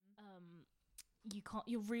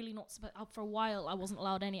you're really not supposed. For a while, I wasn't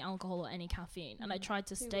allowed any alcohol or any caffeine, and I tried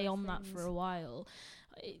to stay on that for a while.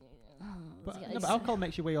 But alcohol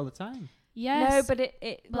makes you wee all the time. Yes. No, but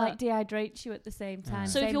it like dehydrates you at the same time.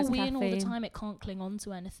 So if you're weeing all the caffeine. time, it can't cling on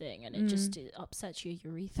to anything, and it upsets your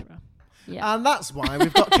urethra. Yeah. And that's why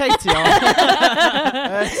we've got Katie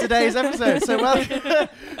on today's episode. So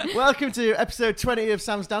welcome to episode 20 of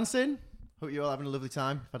Sam's Dancing. Hope you're all having a lovely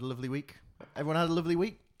time. Had a lovely week. Everyone had a lovely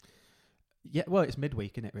week? Yeah, well, it's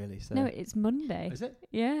midweek, isn't it, really? So. No, it's Monday. Is it?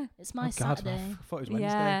 Yeah. It's my God, Saturday. I thought it was Wednesday.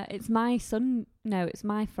 Yeah, it's my it's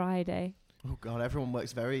my Friday. Oh, God, everyone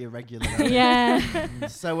works very irregular. Yeah.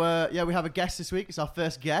 So, we have a guest this week. It's our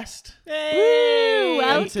first guest. Woo,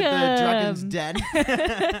 welcome. Entered the Dragon's Den.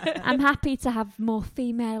 I'm happy to have more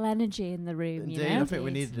female energy in the room. Indeed, You know? I think we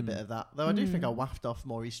needed a bit of that. Though I do think I waffed off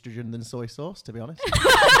more estrogen than soy sauce, to be honest.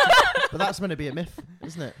 But that's going to be a myth,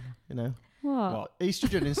 isn't it? You know, What?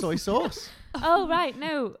 estrogen in soy sauce. Oh right,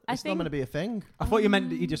 no. It's not going to be a thing. I thought you meant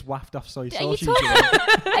that you just waffed off soy Are you sauce.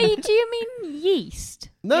 talking? Do you mean yeast?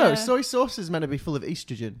 No, Yeah. soy sauce is meant to be full of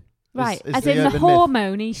estrogen. Right, is as the in the urban myth.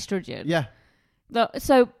 hormone estrogen. Yeah.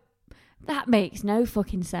 So that makes no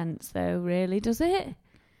fucking sense, though. Really, does it?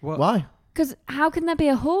 What? Why? Because how can there be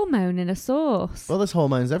a hormone in a sauce? Well, there's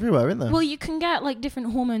hormones everywhere, isn't there? Well, you can get like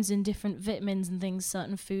different hormones in different vitamins and things.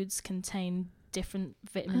 Certain foods contain different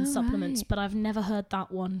vitamin supplements, right. but I've never heard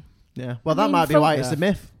that one. Yeah. Well, I that mean, might be why it's Yeah. a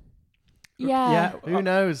myth. Yeah. Who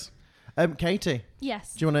knows? Katie,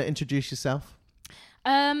 Yes. do you want to introduce yourself?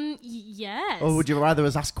 Yes. Or would you rather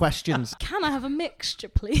us ask questions? Can I have a mixture,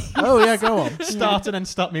 please? Oh, yeah, go on. Start and then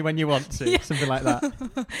stop me when you want to. Yeah. Something like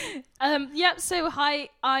that. So hi,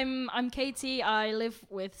 I'm Katie. I live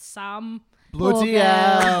with Sam. Bloody Poor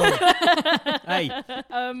hell. Hey.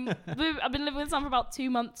 I've been living with Sam for about 2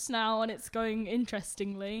 months now, and it's going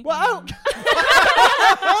interestingly. Wow.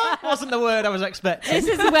 Wasn't the word I was expecting. This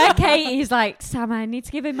is where Katie's like, Sam, I need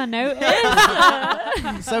to give him my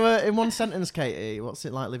notice. So, in one sentence, Katie, what's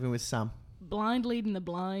it like living with Sam? Blind leading the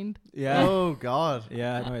blind. Yeah. Oh, God.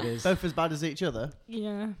 Yeah, I know it is. Both as bad as each other?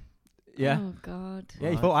 Yeah. Yeah. Oh God. Yeah,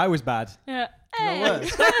 you thought I was bad. Yeah. No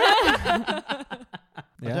worse. Yeah.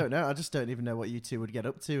 I don't know. I just don't even know what you two would get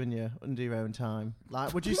up to under your own time.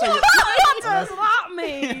 Like, would you say... What does that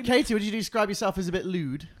mean? Katie, would you describe yourself as a bit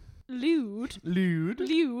lewd? Lewd. Lewd?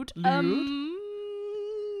 Lewd.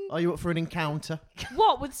 Are you up for an encounter?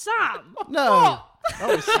 What with Sam? No.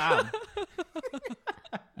 Oh, it's Sam.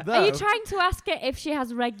 Are you trying to ask her if she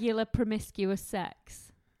has regular promiscuous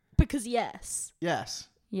sex? Because yes. Yes.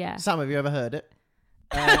 Yeah. Sam, have you ever heard it?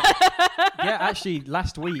 Yeah, actually,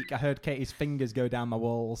 last week I heard Katie's fingers go down my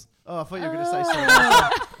walls. Oh, I thought you were going to say something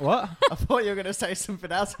else. What? I thought you were going to say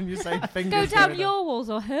something else when you say fingers. Go down going your walls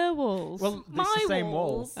or her walls? Well, My it's the same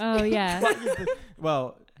walls. wall. Oh yeah.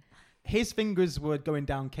 Well, his fingers were going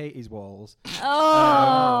down Katie's walls.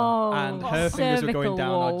 Oh. And her fingers were going cervical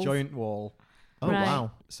down walls. our joint wall. Oh, Right.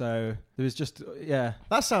 wow. So there was just, yeah.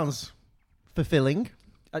 That sounds fulfilling.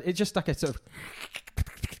 It's just like a sort of...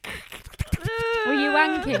 Were you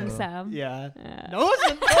wanking, Sam? Yeah. No, it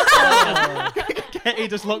wasn't. Katie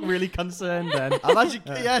just looked really concerned then. I imagine,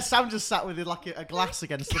 Sam just sat with like a glass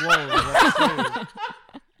against the wall.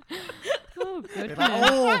 Oh, Like, goodness.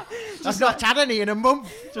 oh, I've not had any in a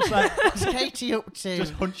month. Just like, What's Katie up to?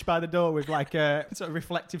 just hunched by the door with like a sort of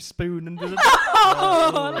reflective spoon under the...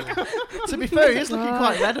 To be fair, he's looking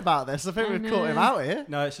quite red about this. I think I we've caught him know. out here.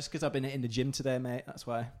 No, it's just because I've been in the gym today, mate. That's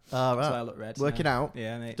why. Oh, That's why I right. look red. Working out?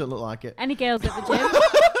 Yeah, mate. Don't look like it. Any girls at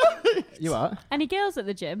the gym? You are? Any girls at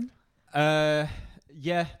the gym?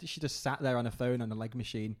 Yeah, she just sat there on her phone on a leg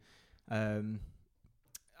machine.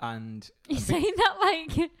 And You're saying that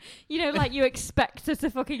like, like you expect her to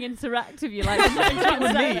fucking interact with you. Like, interact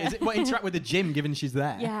with me? Is it what interact with the gym given she's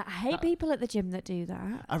there? Yeah, I hate people at the gym that do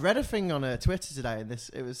that. I read a thing on Twitter today, and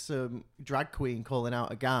it was some drag queen calling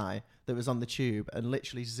out a guy that was on the tube and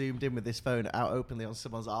literally zoomed in with his phone out openly on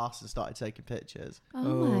someone's arse and started taking pictures.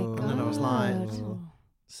 Oh my god. And then I was like,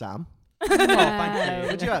 Sam, Oh, thank you.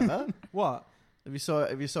 would you ever? What? If you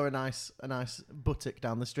saw a nice buttock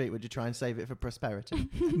down the street, would you try and save it for prosperity?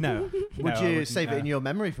 No. Would No, I you wouldn't, save no. it in your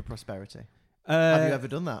memory for prosperity? Have you Uh, ever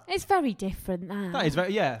done that? It's very different now. That is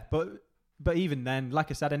very, yeah, but even then, like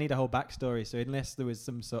I said, I need a whole backstory. So unless there was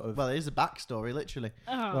some sort of... Well, it is a backstory, literally.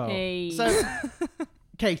 Oh. Well, Hey. So,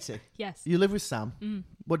 Katie, Yes. you live with Sam. Mm.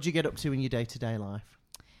 What do you get up to in your day-to-day life?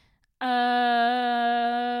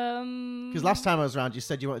 Because Because last time I was around, you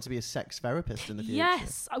said you wanted to be a sex therapist in the future.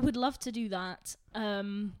 Yes, I would love to do that.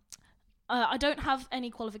 I don't have any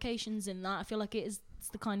qualifications in that. I feel like it is it's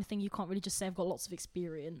the kind of thing you can't really just say I've got lots of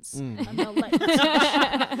experience, Mm.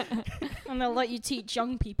 and they'll let you teach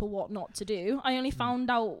young people what not to do. I only found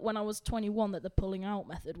out when I was 21 that the pulling out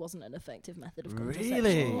method wasn't an effective method of contraception.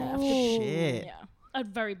 Really? Yeah. Shit. Yeah. I had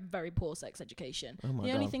very, very poor sex education. Oh my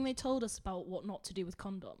The only God. thing they told us about what not to do with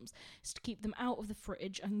condoms is to keep them out of the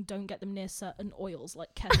fridge and don't get them near certain oils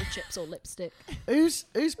like kettle chips or lipstick. Who's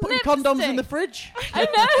putting condoms in the fridge? I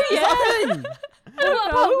know, yeah. Is that a thing? Well, what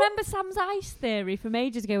about, remember Sam's ice theory from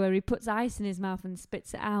ages ago where he puts ice in his mouth and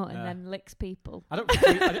spits it out and Yeah. then licks people? I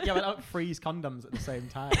don't freeze condoms at the same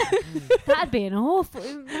time. That'd be an awful...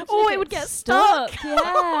 imagine Oh, if it would get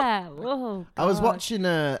Yeah. Whoa, I was God. watching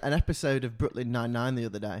an episode of Brooklyn Nine-Nine the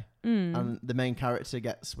other day, Mm. and the main character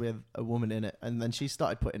gets with a woman in it, and then she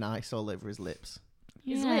started putting ice all over his lips.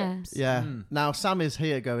 His Yeah. lips. Yeah. Mm. Now Sam is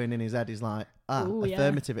here going in his head. He's like, Ooh, yeah.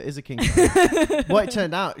 affirmative. It is a kink. What it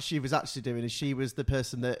turned out she was actually doing is she was the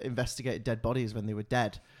person that investigated dead bodies when they were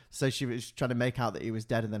dead. So she was trying to make out that he was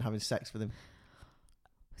dead and then having sex with him.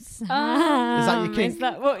 Sam, Is that your kink? Is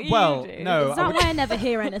that what you Well, do? no. Is that why I never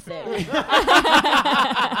hear anything?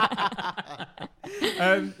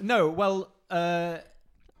 No, well,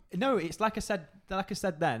 no. It's like I said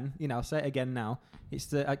then. I'll say it again now. It's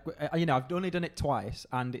the I've only done it twice,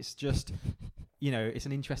 and it's just it's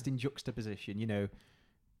an interesting juxtaposition.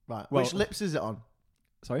 Right. Well- Which lips is it on?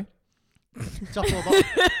 Sorry. Top or bottom?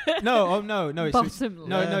 No, It's Bottom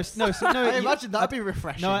no. I imagine that'd be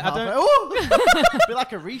refreshing. No, I don't- Oh! Be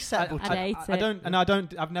like a reset button. I'd hate I it. don't, and I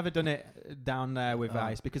don't. I've never done it down there with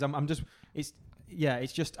ice because I'm just. It's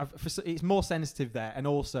just. It's more sensitive there, and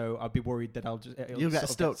also I'd be worried that it'll You'll get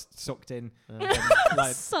sort of sucked in.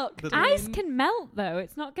 Like, Sucked. the- Ice can melt though.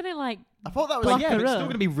 It's not going to like... I thought that was Well, Block yeah, her but it's up. still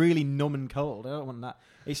going to be really numb and cold. I don't want that.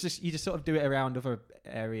 It's just you just sort of do it around other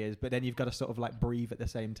areas, but then you've got to sort of like breathe at the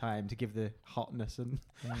same time to give the hotness and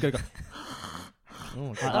go. Oh,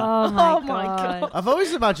 Like God. that. Oh Oh my God. I've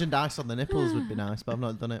always imagined ice on the nipples would be nice, but I've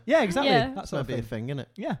not done it. Yeah, exactly. Yeah. That's That what might I be a think. thing, isn't it?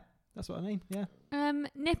 Yeah, that's what I mean. Yeah.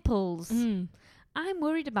 Nipples. Mm. I'm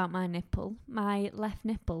worried about my nipple, my left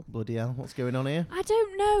nipple. Bloody hell, what's going on here? I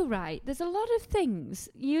don't know, right? There's a lot of things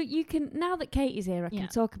you can, now that Katie's here, I can Yeah.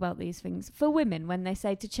 talk about these things. For women, when they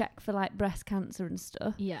say to check for like breast cancer and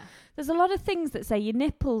stuff, Yeah. there's a lot of things that say your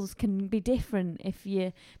nipples can be different if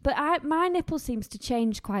you, but my nipple seems to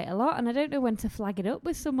change quite a lot, and I don't know when to flag it up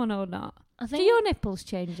with someone or not. I Do think. your nipples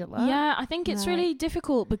change a lot? Yeah, I think it's Right. really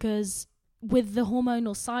difficult because with the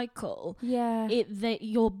hormonal cycle, Yeah.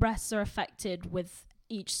 your breasts are affected with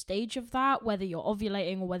each stage of that, whether you're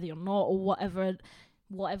ovulating or whether you're not, or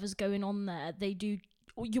whatever's going on there. They do.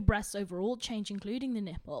 Your breasts overall change, including the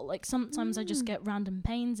nipple. Like sometimes I just get random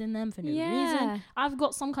pains in them for no reason. I've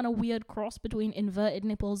got some kind of weird cross between inverted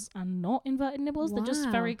nipples and not inverted nipples. They're just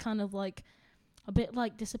Wow. very kind of like a bit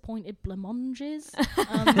like disappointed blancmanges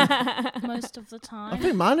most of the I time.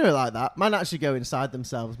 think mine are like that. Mine actually go inside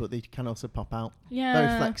themselves, but they can also pop out. Yeah,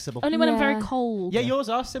 Very flexible. Only when I'm very Yeah. cold. Yeah, yours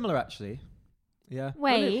are similar actually. Yeah.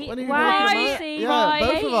 Wait, when are you why walking are you about? seeing Yeah,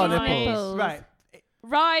 both of our my nipples. Right.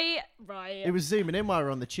 Right. It was zooming in while we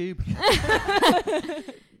were on the tube.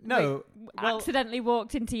 No. Well, accidentally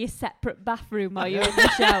walked into your separate bathroom while you're in the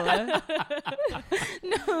shower.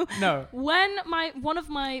 no. When one of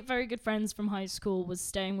my very good friends from high school was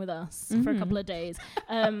staying with us for a couple of days,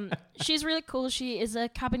 she's really cool. She is a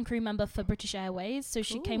cabin crew member for British Airways, so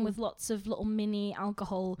she came Ooh. with lots of little mini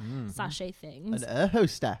alcohol sachet things. An air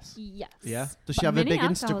hostess. Yes. Yeah. Does she But have a mini big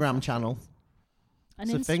alcohol Instagram sachets. channel? An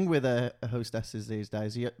It's a Inst- thing with hostesses these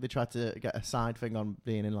days. They try to get a side thing on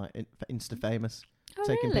being in like Insta famous, Oh,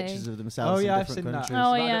 taking really? pictures of themselves Oh yeah, in I've different seen countries. that.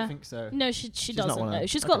 Oh, But I yeah. don't think so. No, she not doesn't one of know. them.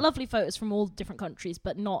 She's got Okay. lovely photos from all different countries,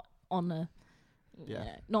 but not on a.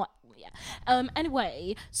 Yeah. Not. Yeah.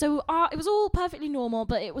 Anyway, so it was all perfectly normal,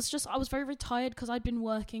 but it was just I was very, very tired because I'd been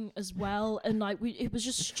working as well, and like it was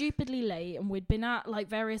just stupidly late, and we'd been at like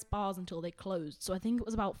various bars until they closed. So I think it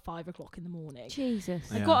was about 5 o'clock in the morning. Jesus.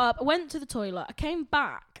 I Yeah. got up, I went to the toilet, I came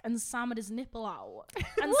back, and Sam had his nipple out.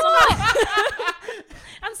 And,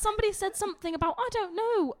 and somebody said something about, I don't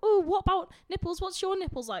know. Oh, what about nipples? What's your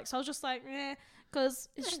nipples like? So I was just like, because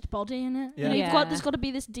it's just a body, innit? Yeah. Yeah. There's got to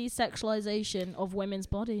be this desexualization of women's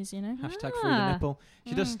bodies, you know? Hashtag free the nipple.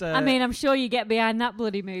 She just. I mean, I'm sure you get behind that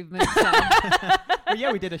bloody movement. So. well,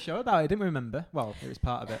 yeah, we did a show about it. Didn't we remember? Well, it was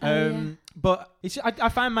part of it. Oh, yeah. But it's, I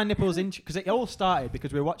find my nipples because it all started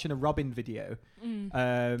because we were watching a Robin video. Mm.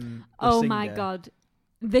 The Oh my singer. God.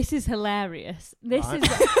 this is hilarious. This Right.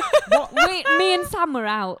 is me and Sam were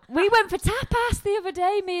out. We went for tapas the other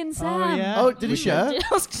day. Me and Sam. yeah. Oh, did he share?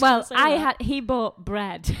 Well, he bought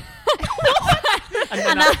bread. and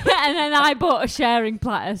then I bought a sharing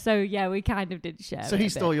platter, so yeah, we kind of did share. So it he a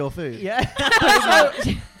stole bit. your food. Yeah.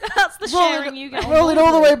 That's the sharing you get. Rolling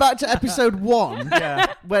all the way back to episode 1,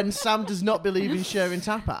 Yeah. when Sam does not believe in sharing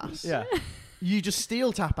tapas. Yeah. You just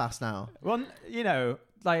steal tapas now. Well, you know,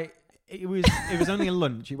 like it was only a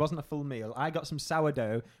lunch. It wasn't a full meal. I got some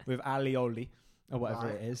sourdough with alioli or whatever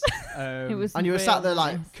Right. it is. It was And you were real sat there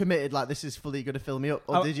nice. like committed, like this is fully going to fill me up,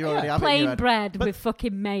 or Oh, did you already have it in plain your head? bread But- with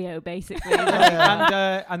fucking mayo, basically.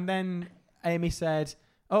 and then Amy said,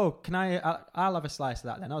 "Oh, can I'll have a slice of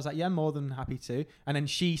that then." I was like, "Yeah, more than happy to." And then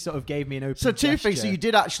she sort of gave me an open So two things. So gesture. you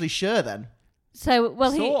did actually share then. So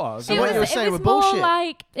well, Sort of. So it what was, you were it saying was were more bullshit.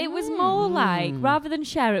 like it was more like Mm. rather than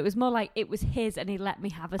share, it was more like it was his and he let me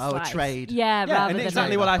have a Oh, a slice. trade. Yeah, Yeah, rather and than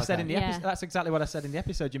exactly a- what I Okay. said in the Yeah. episode. That's exactly what I said in the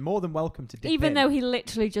episode. You're more than welcome to dip even in, though he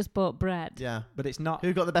literally just bought bread. Yeah. but it's not.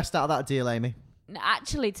 Who got the best out of that deal, Amy?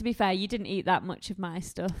 Actually, to be fair, you didn't eat that much of my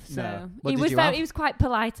stuff, so No. What he did was you very, have? he was quite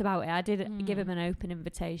polite about it. I did give him an open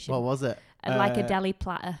invitation, What was it? like a Uh, deli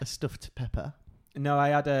platter. A stuffed pepper. No, I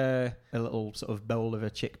had a little sort of bowl of her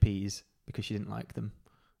chickpeas because she didn't like them.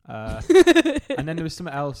 And then there was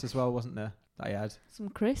something else as well, wasn't there? That I had. Some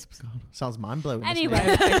crisps. Sounds mind blowing. Anyway.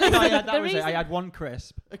 No, I had, The that was it. reason- I had one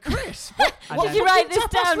crisp. a crisp. And Did then- you write this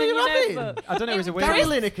tapas down were in you your having? notebook? I don't know. It was a weird. Gary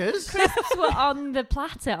Linekers. Crisps were on the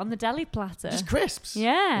platter, on the deli platter. Just crisps.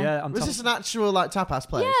 Yeah. Yeah, on Was top. this an actual like tapas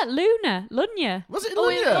place? Yeah, Lunya. Was it Oh,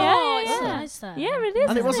 Lunya? yeah, it's yeah. nice there. Yeah, it is.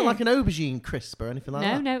 And it isn't wasn't like an aubergine crisp or anything like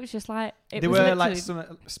that. No, it was just like it They was were like literally-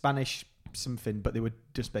 some Spanish something, but they were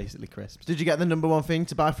just basically crisps. Did you get the number one thing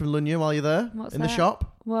to buy from Lunya while you're there What's in the that?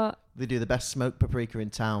 shop? What? They do the best smoked paprika in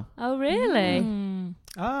town. Oh, really? Mm.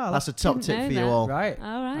 Ah, That's a top didn't tip know for you that. all. right. All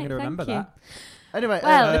right, I'm thank gonna remember you. that. Anyway,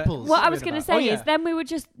 Well, nipples. what I Sorry was going to about say that. Oh, is yeah. then we were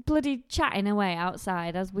just bloody chatting away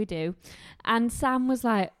outside as we do, and Sam was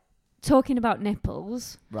like talking about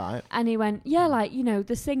nipples, Right. and he went, "Yeah, like you know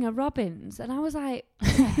the singer Robbins," and I was like,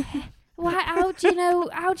 "Why? How do you know?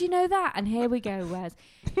 How do you know that?" And here we go. Where's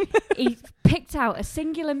he picked out a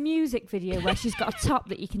singular music video where she's got a top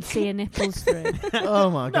that you can see her nipples through. Oh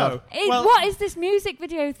my god. No. Well, What is this music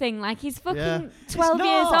video thing? Like he's fucking Yeah. 12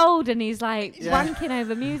 years not. old and he's like Yeah. wanking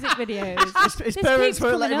over music videos. His This parents keeps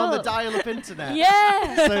won't let coming him on the up. dial-up internet.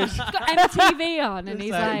 Yeah. So He's got MTV on and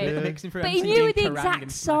he's like... Yeah. mixing through But he MTV knew and the Kerrang exact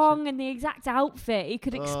and song and the exact outfit. He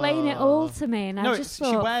could explain it all to me, and No, I just she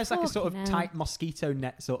thought, wears like a sort of "Fucking hell." tight mosquito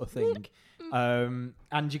net sort of thing,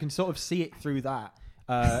 and you can sort of see it through that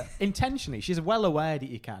intentionally. She's well aware that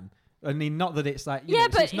you can. I mean, not that it's like Yeah, know,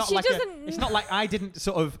 but it's not she like doesn't- it's not like I didn't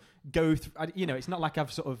sort of go through. It's not like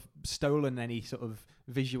I've sort of stolen any sort of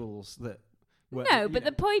visuals that. Were, No, you but know,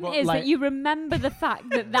 the point well, is like- that you remember the fact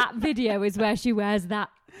that that video is where she wears that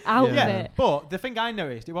outfit. Yeah, but the thing I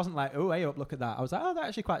noticed, it wasn't like, oh, hey up, look at that. I was like, oh, that's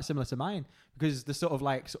actually quite similar to mine because they're sort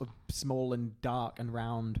of small and dark and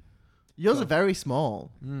round. Yours are very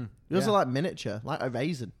small. Mm, Yours yeah. are like miniature, like a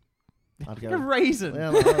raisin. I'd a go. raisin. Yeah,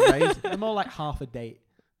 like a raisin. They're more like half a date,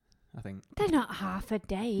 I think. They're not half a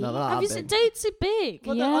day. No, they're not Have that you big. seen dates are big?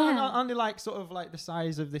 Well, Yeah. they're only like sort of like the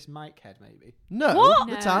size of this mic head, maybe. No, What?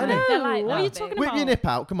 they're No, tiny. they're like What that are you big. talking Whip about? your nip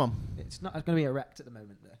out, come on. It's not going to be erect at the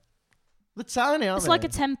moment, though. They're tiny, aren't It's they? like a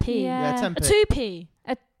 10p. Yeah. Yeah, 10p. A 2p.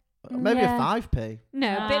 Maybe Yeah. a 5p. No,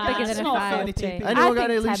 a bit Ah, bigger it's than a not 5p. 30p. Anyone I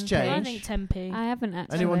got any think loose 10p. change? I think 10p. I haven't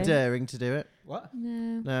actually. Anyone daring to do it? What?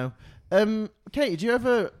 No. No. Katie, do you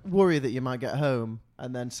ever worry that you might get home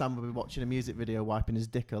and then Sam will be watching a music video wiping his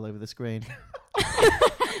dick all over the screen?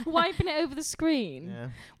 Wiping it over the screen. Yeah.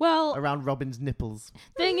 Well, Around Robin's nipples.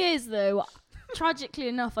 thing is though, tragically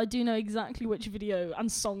enough, I do know exactly which video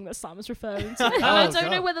and song that Sam is referring to. And I Oh, don't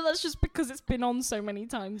know God. whether that's just because it's been on so many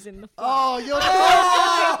times in the flat. Oh, you're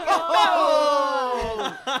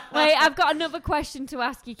Wait, I've got another question to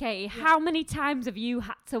ask you, Katie. How many times have you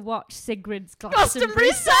had to watch Sigrid's Glastonbury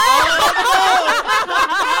Glastonbury?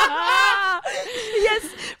 Yes,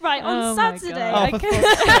 right, on Oh my Saturday. God. Oh, I for came-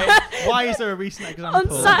 fuck's sake. Why is there a recent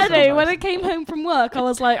example? on Saturday, when I came home from work, I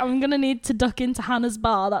was like, I'm going to need to duck into Hannah's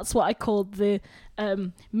bar. That's what I called the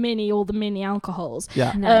mini alcohols.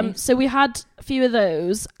 Yeah. Nice. So we had a few of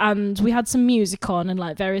those and we had some music on and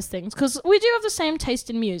like various things because we do have the same taste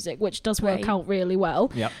in music, which does work Right. out really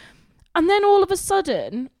well. Yep. And then all of a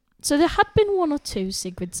sudden, So there had been one or two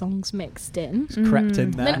Sigrid songs mixed in. Crept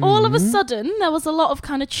in there. Then all of a sudden, there was a lot of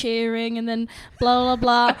kind of cheering and then blah, blah,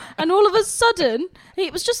 blah. And all of a sudden,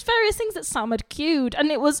 it was just various things that Sam had cued.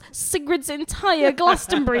 And it was Sigrid's entire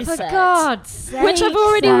Glastonbury For set. God's sake. Which I've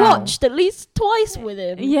already Sam. watched at least twice with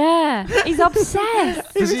him. Yeah, he's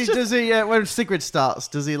obsessed. Does he when Sigrid starts,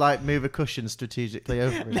 does he like move a cushion strategically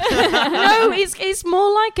over it? No, it's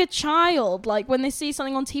more like a child. Like when they see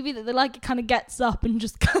something on TV that they like, it kind of gets up and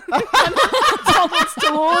just kind of toddles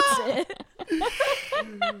towards it.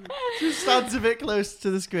 Just stands a bit close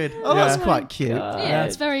to the screen. Oh, Yeah. that's quite cute. God. Yeah,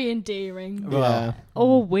 it's very endearing. Yeah.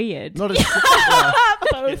 Or weird. Not as, yeah.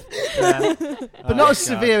 Both. But not as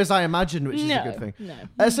severe as I imagined, which is a good thing.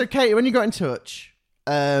 No. So, Katie, when you got in touch,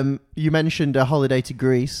 you mentioned a holiday to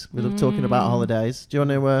Greece. We love talking about holidays. Do you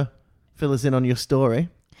want to fill us in on your story?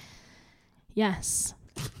 Yes.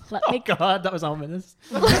 Let Oh me God, that was ominous.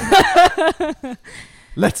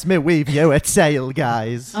 Let's me weave you a tale,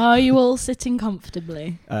 guys. Are you all sitting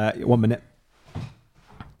comfortably? 1 minute.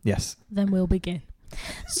 Yes. Then we'll begin.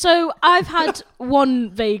 So I've had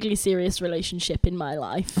one vaguely serious relationship in my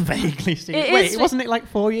life. Vaguely serious. It Wait, is- wasn't it like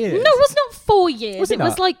 4 years? No, it was not 4 years. Was it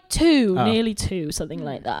was not? like 2, Oh. nearly 2, something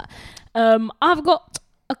like that. I've got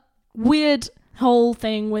a weird whole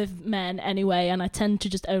thing with men anyway, and I tend to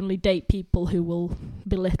just only date people who will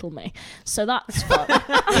belittle me. So that's fun.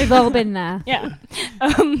 We've all been there. Yeah.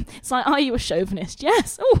 It's like, are you a chauvinist?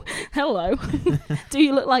 Yes. Oh, hello. Do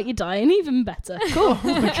you look like you're dying? Even better. Cool.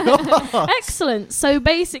 Excellent. So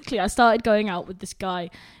basically, I started going out with this guy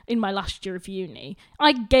in my last year of uni.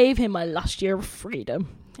 I gave him my last year of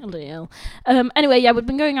freedom. Bloody hell. Anyway, yeah, we'd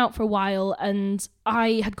been going out for a while, and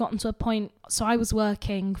I had gotten to a point. So I was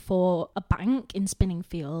working for a bank in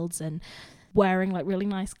Spinningfields and wearing like really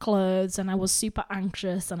nice clothes, and I was super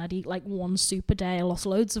anxious, and I'd eat like 1 soup a day. I lost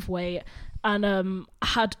loads of weight, and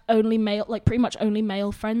had only male, like pretty much only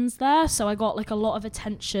male friends there. So I got like a lot of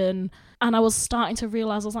attention, and I was starting to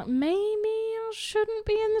realize I was like, maybe I shouldn't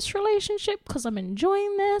be in this relationship because I'm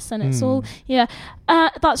enjoying this, and it's all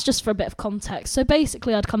that's just for a bit of context. So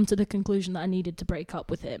basically, I'd come to the conclusion that I needed to break up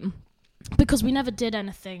with him because we never did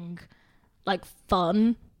anything like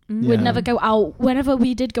fun. We'd Yeah. never go out. Whenever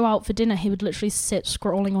we did go out for dinner, he would literally sit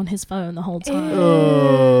scrolling on his phone the whole time.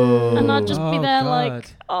 Oh. And I'd just be Oh, there God.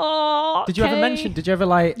 like, oh, Did you ever okay." mention? Did you ever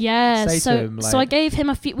like? Yeah, say so to him, so I like- gave him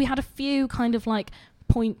a few. We had a few kind of like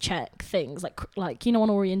point check things, like you know, on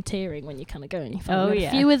orienteering when you kind of go and you find Oh, we had yeah.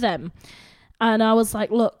 a few of them. And I was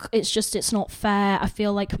like, look, it's not fair. I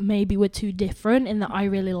feel like maybe we're too different in that I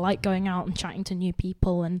really like going out and chatting to new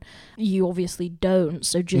people and you obviously don't.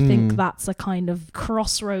 So do you think that's a kind of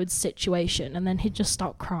crossroads situation? And then he'd just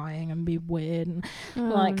start crying and be weird and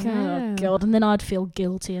like, oh God. And then I'd feel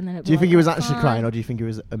guilty. And then it'd Do you be think he like, was actually fine. crying, or do you think he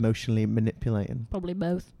was emotionally manipulating? Probably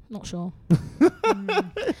both. Not sure.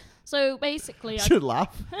 So basically, I Should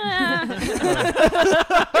laugh. You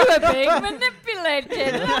were being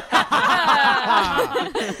manipulated.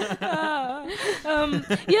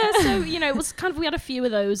 yeah, so you know, it was kind of, we had a few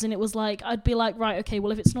of those, and it was like I'd be like, right, okay,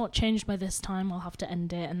 well if it's not changed by this time, I'll have to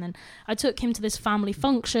end it. And then I took him to this family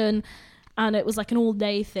function, and it was like an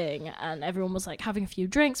all-day thing, and everyone was like having a few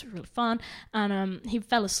drinks. It was really fun, and he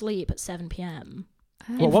fell asleep at 7 p.m.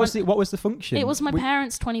 What was the function? It was my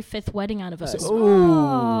parents' 25th wedding anniversary.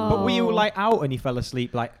 Oh. But were you like out and you fell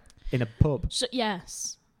asleep like in a pub? So,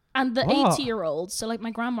 yes. And the What? 80-year-old, so like my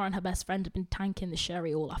grandma and her best friend had been tanking the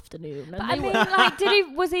sherry all afternoon. And But they I mean,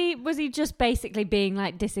 were like, was he just basically being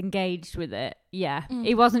like disengaged with it? Yeah,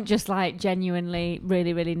 he wasn't just like genuinely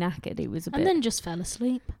really, really knackered. He was a bit. and then just fell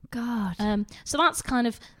asleep. God. So that's kind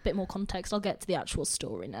of a bit more context. I'll get to the actual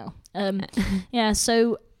story now. Yeah,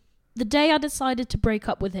 so the day I decided to break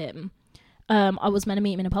up with him, I was meant to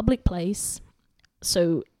meet him in a public place,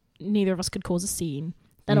 so neither of us could cause a scene.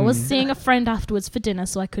 Then I was seeing a friend afterwards for dinner,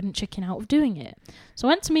 so I couldn't chicken out of doing it. So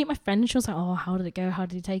I went to meet my friend, and she was like, oh, how did it go? How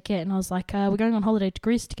did he take it? And I was like, we're going on holiday to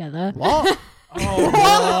Greece together. What? Oh,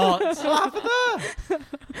 What happened there?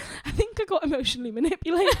 I think I got emotionally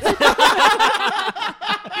manipulated.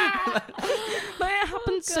 Like, it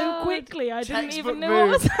happened so God. quickly, I didn't Textbook even know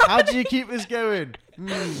what move. was How do you keep this going?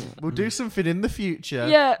 We'll do something in the future.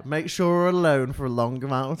 Yeah. Make sure we're alone for a long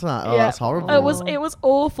amount of time. Oh, Yeah. that's horrible. It was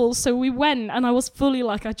awful. So we went, and I was fully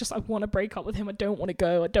like, I want to break up with him. I don't want to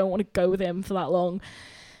go. I don't want to go with him for that long.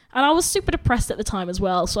 And I was super depressed at the time as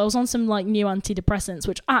well. So I was on some like new antidepressants,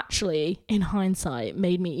 which actually, in hindsight,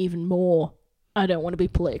 made me even more I don't want to be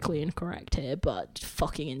politically incorrect here, but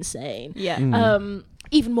fucking insane. Yeah.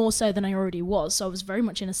 Even more so than I already was. So I was very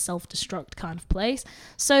much in a self-destruct kind of place.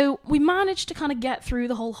 So we managed to kind of get through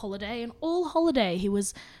the whole holiday, and all holiday he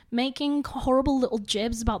was making horrible little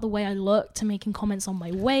jibs about the way I looked and making comments on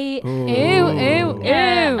my weight. Ew, ew,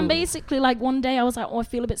 Yeah. ew. And basically, like, one day I was like, I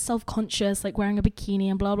feel a bit self-conscious, like wearing a bikini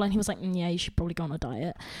and blah, blah. And he was like, yeah, you should probably go on a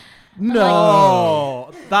diet.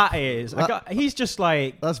 No, that is. He's just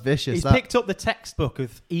like. That's vicious. He's that. picked up the textbook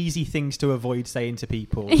of easy things to avoid saying to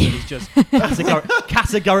people. And he's just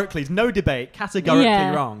categorically, no debate,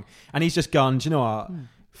 categorically wrong. And he's just gone, do you know what?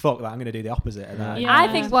 Fuck that, I'm going to do the opposite of that. Yeah. I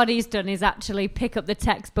think what he's done is actually pick up the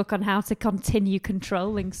textbook on how to continue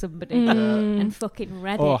controlling somebody and fucking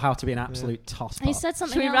read Or it. how to be an absolute tosspot. He said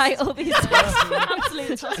something Should we else. write all these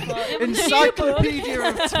Absolute tosspot. Encyclopedia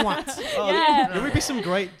of twat. Yeah. There would be some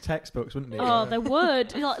great textbooks, wouldn't there? Oh, there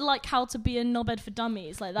would. Like how to be a knobhead for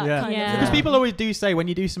dummies, like that kind Yeah. of Because thing. people always do say when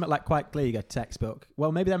you do something like quite clearly a textbook,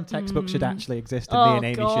 well, maybe them textbooks should actually exist and Oh, me and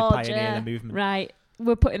Amy God, should pioneer yeah. the movement. Right.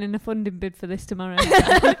 We're putting in a funding bid for this tomorrow.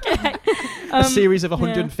 Okay. A series of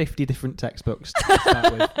 150 different textbooks to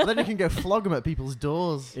start with. Well, then you can go flog them at people's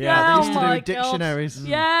doors. Yeah. They used to Oh my do dictionaries.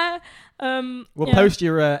 Yeah. We'll yeah. post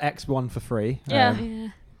your X1 for free. Yeah. Yeah.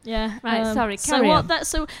 Yeah. Right, sorry, So carry what on. that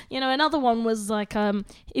so another one was like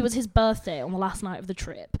it was his birthday on the last night of the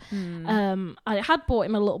trip. I had bought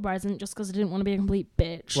him a little present just because I didn't want to be a complete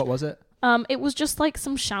bitch. What was it? It was just like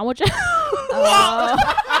some shower gel.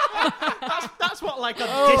 That's what like my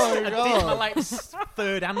God.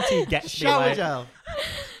 third auntie gets Shower me. Like, gel.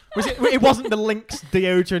 was it? It wasn't the Lynx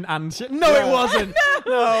deodorant and shit. No, Yeah. it wasn't.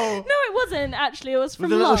 No. No, it wasn't actually. It was from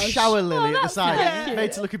With a little Lush. shower lily at the that's side. nice.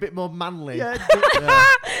 Made to look a bit more manly. Yeah. Yeah.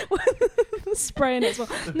 Spraying it as well.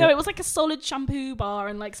 No, it was like a solid shampoo bar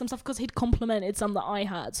and like some stuff because he'd complimented some that I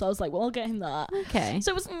had. So I was like, well, I'll get him that. Okay.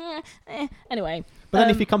 So it was anyway. But then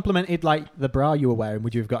if he complimented like the bra you were wearing,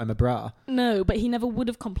 would you have got him a bra? No, but he never would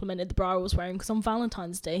have complimented the bra I was wearing because on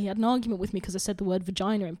Valentine's Day he had an argument with me because I said the word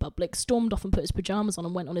vagina in public, stormed off and put his pajamas on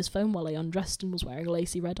and went on his phone while I undressed and was wearing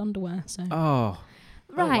lacy red underwear. So Oh.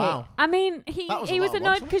 Right. wow. I mean, he That was a was lot, annoyed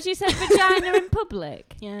wasn't it? because you said vagina in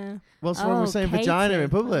public. yeah. What's wrong with saying Katie. vagina in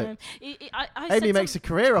public? I Amy said makes a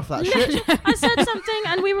career off that Yeah. shit. I said something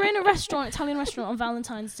and we were in a restaurant, Italian restaurant on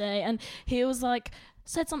Valentine's Day, and he was like,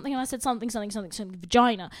 said something and I said something,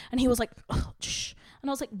 vagina. And he was like, oh, shh. And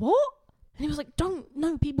I was like, what? And he was like,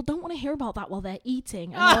 people don't want to hear about that while they're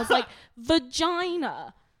eating. And I was like,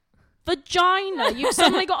 vagina. You've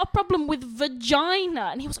suddenly got a problem with vagina.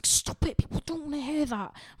 And he was like, stop it, people don't want to hear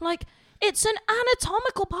that. I'm like, it's an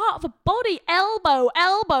anatomical part of a body. Elbow,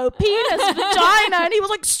 penis, vagina. And he was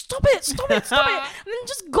like, stop it. And then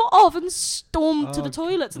just got off and stormed to the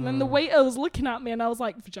toilets. And then the waiter was looking at me and I was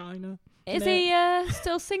like, vagina. Is No. he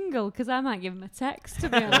still single? Because I might give him a text, to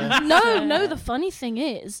be honest. No, the funny thing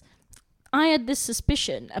is, I had this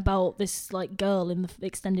suspicion about this like girl in the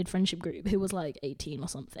extended friendship group who was like 18 or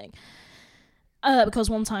something. Because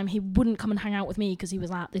one time he wouldn't come and hang out with me because he was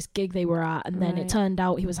at this gig they were at, and then Right. it turned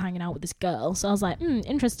out he was hanging out with this girl. So I was like,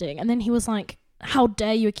 interesting. And then he was like, how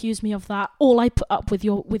dare you accuse me of that? All I put up with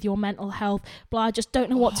your mental health. Blah, I just don't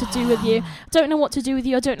know what to do with you. I don't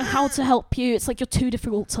know how to help you. It's like you're too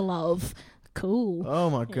difficult to love. Cool. Oh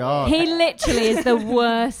my God. He literally is the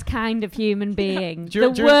worst kind of human being. Do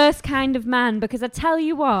you- The worst kind of man, because I tell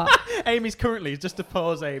you what, Amy's currently, just to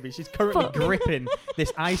pause Amy, she's currently gripping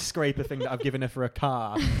this ice scraper thing that I've given her for a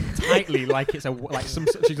car tightly, like it's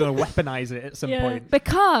she's going to weaponize it at some Yeah. point.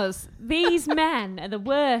 because these men are the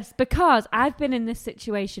worst, because I've been in this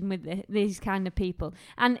situation with these kind of people,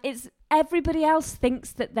 and it's everybody else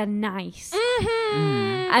thinks that they're nice,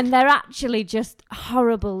 and they're actually just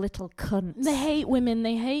horrible little cunts. They hate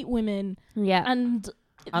women. Yeah. And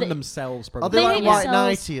Themselves, Are probably. they They like hate white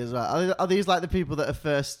themselves. knighty as well? Are these like the people that are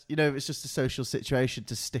first, it's just a social situation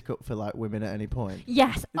to stick up for like women at any point?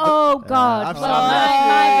 Yes. Oh God. I've Well, seen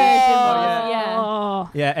my version Oh, was, yeah. Oh.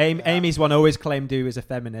 Yeah, Amy's one always claimed he was a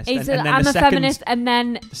feminist. He's and then I'm the a second, feminist, and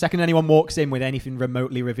then The second anyone walks in with anything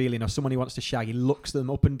remotely revealing or someone he wants to shag, he looks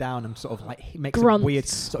them up and down and sort of like he makes Grunts. a weird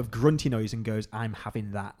sort of grunty noise and goes, "I'm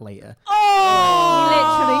having that later." he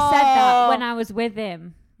literally said that when I was with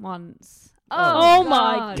him once. Oh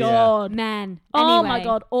my god. Men. Oh my Anyway.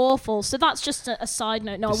 god, awful. So that's just a side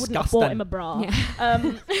note. No, I wouldn't have bought Disgusting. him a bra. Yeah.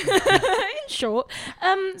 In short.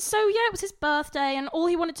 So yeah, it was his birthday and all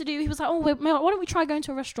he wanted to do, he was like, why don't we try going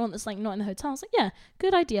to a restaurant that's like not in the hotel? I was like, yeah,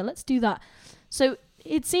 good idea, let's do that. So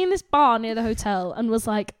he'd seen this bar near the hotel and was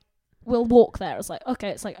like, we'll walk there. I was like, okay,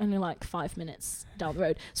 it's like only like 5 minutes down the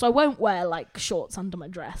road. So I won't wear like shorts under my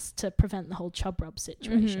dress to prevent the whole chub rub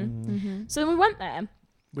situation. Mm-hmm. So then we went there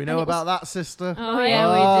We know about that, sister. Oh,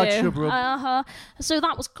 yeah, we do. Chubba. So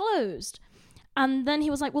that was closed. And then he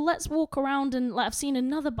was like, well, let's walk around and like, I've seen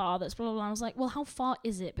another bar that's blah, blah, blah. I was like, well, how far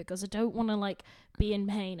is it? Because I don't want to like be in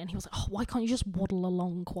pain. And he was like, oh, why can't you just waddle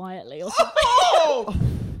along quietly or something?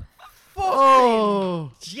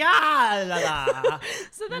 Oh! Jalala.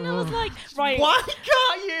 So then I was like, right. Why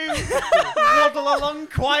can't you waddle along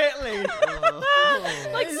quietly?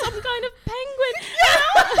 Like some kind of penguin.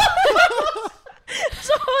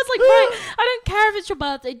 So I was like, right, I don't care if it's your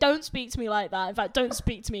birthday. Don't speak to me like that. In fact, don't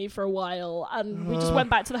speak to me for a while. And we just went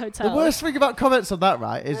back to the hotel. The worst thing about comments on that,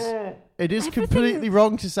 right, is it is completely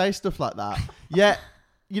wrong to say stuff like that. Yet,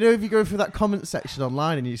 you know, if you go through that comment section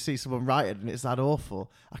online and you see someone write it and it's that awful,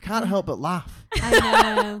 I can't help but laugh.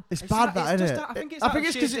 I know. It's bad, that, isn't it? I think it's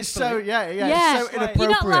because it's so, it's so Like, inappropriate. you're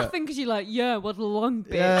not laughing because you're like, yeah, waddle along,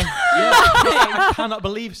 bitch. Yeah. I cannot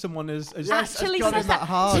believe someone has Actually gone says in that that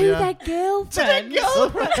hard, to yeah. their girlfriend.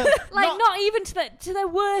 Like, not even to their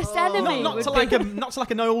worst enemy. not would to be- like not to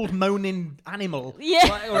like an old moaning animal. Yeah.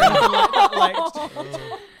 Or anything like that.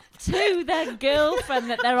 Like, to their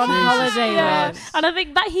girlfriend that they're on Jesus holiday Yeah. with. And I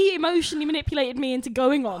think that he emotionally manipulated me into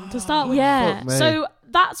going on to start with. Yeah. Fuck me. So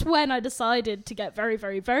that's when I decided to get very,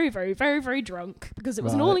 very, very, very, very, very drunk because it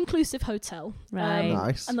was an Right. all-inclusive hotel. Right.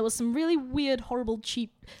 Nice. And there was some really weird, horrible,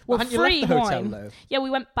 cheap, well, hadn't you free left the hotel wine. though? Yeah,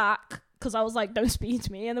 we went back because I was like, don't speak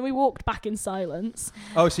to me. And then we walked back in silence.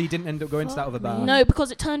 Oh, so you didn't end up going to that other bar? No,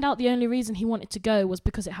 because it turned out the only reason he wanted to go was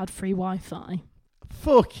because it had free Wi-Fi.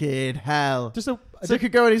 Fucking hell. Just a So he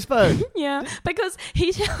could go on his phone. Yeah, because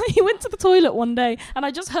he went to the toilet one day and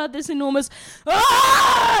I just heard this enormous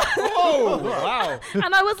 "Ah!" Oh, wow.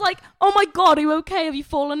 And I was like, oh my god, are you okay? Have you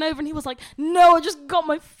fallen over? And he was like, no, I just got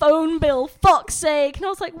my phone bill, fuck's sake. And I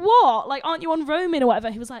was like, what? Like, aren't you on roaming or whatever?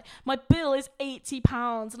 He was like, my bill is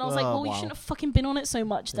 £80. And I was like, Oh, well, you wow. shouldn't have fucking been on it so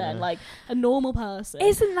much then, Yeah. like a normal person.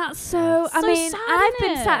 Isn't that so? I So mean, sad, I've isn't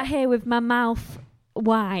been it? sat here with my mouth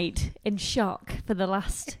wide in shock for the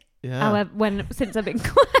last Yeah. since I've been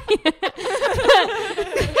quiet.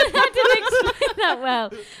 I didn't explain that well.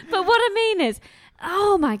 But what I mean is,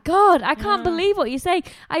 oh my God, I can't believe what you're saying.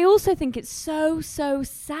 I also think it's so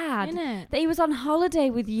sad Innit? that he was on holiday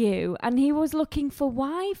with you and he was looking for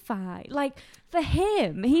Wi-Fi. Like, for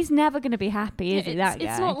him, he's never going to be happy, is he, that guy?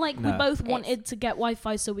 It's not like we No. both wanted to get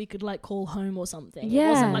Wi-Fi so we could like call home or something. It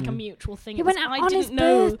Yeah. wasn't like a mutual thing. He It was, went out I on didn't his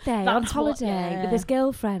know birthday on that's what- holiday yeah. with his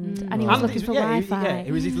girlfriend Mm. and he was And looking for Wi-Fi.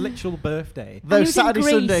 it was his literal birthday. he Those was in Saturday,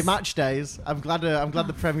 Sunday Greece. match days. I'm glad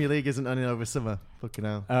the Premier League isn't only over summer. Fucking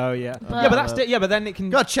hell. Oh yeah, But- yeah, but that's but then it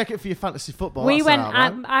can. Gotta check it for your fantasy football. We that's went. all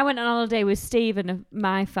right. I went on holiday with Steve and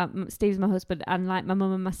Steve's my husband, and like my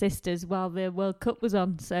mum and my sisters while the World Cup was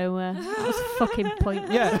on. So it was fucking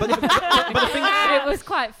pointless. Yeah, but the thing. It was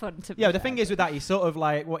quite fun to. Yeah, be the fair. thing is with that, you sort of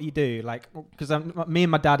like what you do, like because me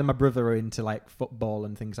and my dad and my brother are into like football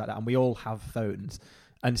and things like that, and we all have phones,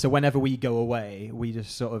 and so whenever we go away, we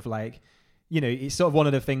just sort of like. You know, it's sort of one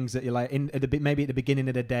of the things that you're like maybe at the beginning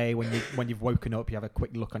of the day when you've woken up, you have a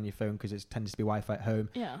quick look on your phone because it tends to be Wi-Fi at home,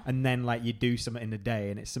 Yeah. and then like you do something in the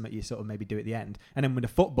day, and it's something you sort of maybe do at the end, and then with the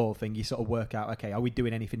football thing, you sort of work out, okay, are we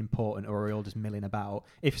doing anything important or are we all just milling about?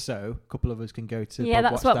 If so, a couple of us can go to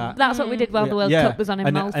Yeah, watch that. that's what we did while the World Cup was on in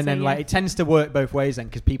and Malta. and then yeah. like it tends to work both ways then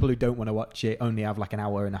because people who don't want to watch it only have like an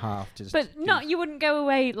hour and a half to just But not you wouldn't go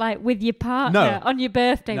away like with your partner No. on your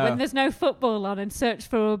birthday No. when there's no football on and search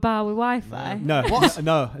for a bar with Wi-Fi. no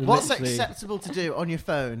no What's literally, acceptable to do on your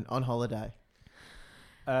phone on holiday?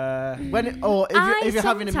 when If you're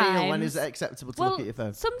having a meal, when is it sometimes- acceptable to Well, look at your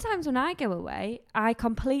phone? sometimes when I go away, I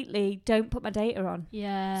completely don't put my data on.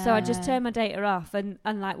 Yeah. So I just turn my data off and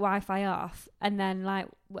like Wi-Fi off, and then like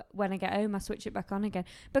when I get home, I switch it back on again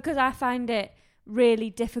because I find it really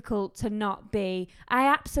difficult to not be. I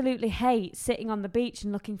absolutely hate sitting on the beach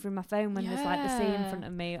and looking through my phone when there's like the sea in Yeah. front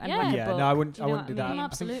of me and Yeah. like a Yeah, book. no, I wouldn't- Do I you know wouldn't what do that. I mean?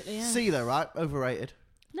 Absolutely, yeah. Sea though, right? Overrated.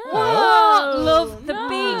 No. Oh, love the No.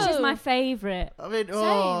 beach is my favourite. I mean, Same.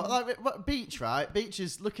 like what, beach, right? Beach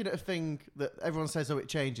is looking at a thing that everyone says, oh, it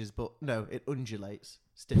changes, but no, it undulates.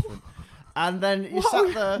 It's different. And then you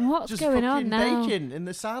sat there What's just going on fucking now? baking in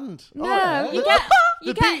the sand. No, Oh, you yeah. get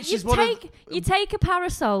The beach is one of- you take a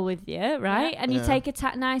parasol with you, right? And you Yeah. take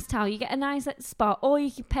a nice towel. You get a nice spot, or you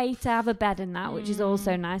can pay to have a bed in that, which is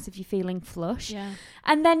also nice if you're feeling flush. Yeah.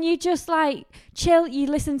 And then you just like chill. You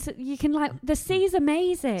listen to. You can like the sea's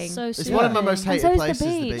amazing. So It's soothing. one of my most And hated so's places,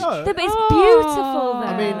 the beach. No. But it's Oh. beautiful. Though.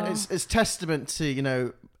 I mean, it's testament to, you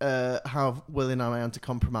know, how willing I am to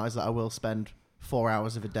compromise that I will spend 4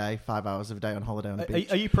 hours of a day, 5 hours of a day on holiday on the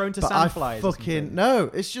beach. are you prone to But I sandflies? or fucking something? no.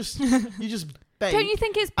 It's just you just bake. Don't you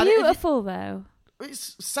think it's And if you- beautiful though?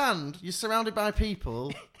 It's sand. You're surrounded by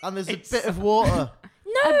people, and there's a bit of water.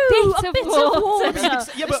 No, bit of water.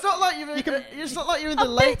 Yeah, It's not like it's not like you're in the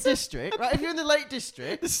Lake District, right? If you're in the Lake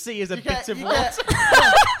District, the sea is a you bit get, of you water.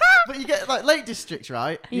 get, but you get like Lake District,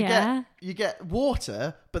 right? Yeah. You get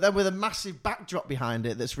water, but then with a massive backdrop behind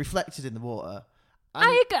it that's reflected in the water. And, I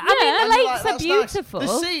mean, and the you're lakes like, are "That's nice." beautiful. The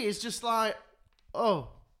sea is just like, oh,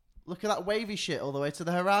 look at that wavy shit all the way to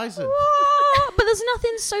the horizon. What? But there's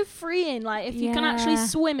nothing so freeing. Like if you can actually Yeah.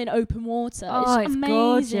 swim in open water, Oh, it's amazing.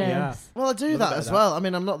 gorgeous. Yeah. Well, I do Love a that bit as of well. I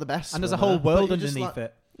mean, I'm not the best. And there's a swimmer, whole but world you're just underneath like-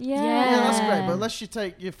 it. Yeah. Yeah, that's great. But unless you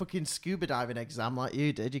take your fucking scuba diving exam like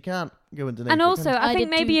you did, you can't go underneath. And it, also, can you? I I think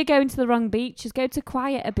did maybe do- you're going to the wrong beaches. Go to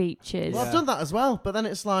quieter beaches. Well, I've done that as well, but then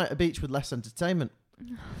it's like a beach with less entertainment.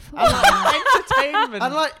 Entertainment.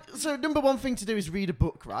 And like, so number one thing to do is read a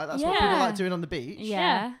book, right? That's what people Yeah. like doing on the beach.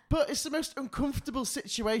 Yeah. But it's the most uncomfortable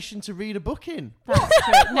situation to read a book in. That's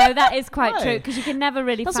true. No, that is quite Why? true because you can never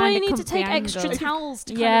really That's find why a you need to comfy take angle. extra towels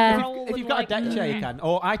to Yeah. kind of roll If you've and, got like, a deck chair, you can.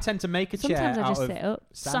 Or I tend to make a chair Sometimes I out just of sit up.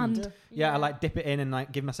 sand. Yeah, I like dip it in and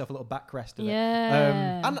like give myself a little backrest of it.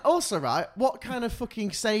 Yeah. And also, right, what kind of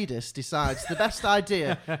fucking sadist decides the best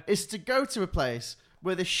idea is to go to a place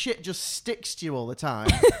where the shit just sticks to you all the time,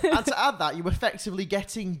 and to add that, you're effectively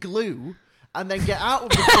getting glue, and then get out of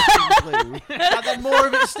the fucking glue, and then more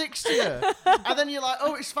of it sticks to you. And then you're like,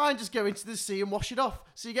 oh, it's fine, just go into the sea and wash it off.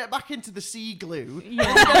 So you get back into the sea glue, and you get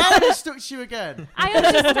out and it's stuck to you again. I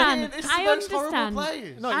understand. It's the I most horrible understand.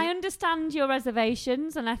 place. No, I understand your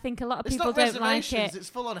reservations, and I think a lot of It's people not don't like reservations, it. it's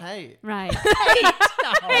full on hate. Right.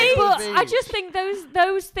 Hate But the I beach. just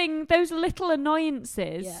think those little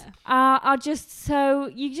annoyances Yeah. are just so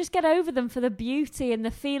you just get over them for the beauty and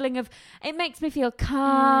the feeling of it makes me feel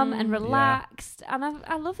calm and relaxed, and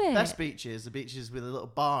I love it. Best beaches, the beaches with a little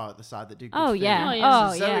bar at the side that do good Oh food. yeah. Oh, yeah.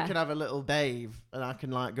 Oh So Zoe yeah. can have a little bathe, and I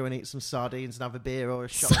can like go and eat some sardines and have a beer or a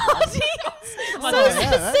shot. of wine.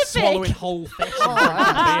 Swallowing whole fish. Oh,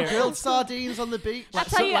 yeah. Grilled sardines on the beach. I'll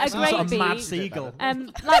tell you a some great sort of mad beach. seagull.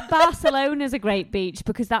 Like Barcelona's a great beach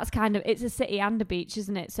because that's kind of it's a city and a beach,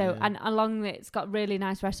 isn't it? So Yeah. and along it's got really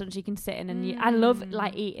nice restaurants you can sit in, and I love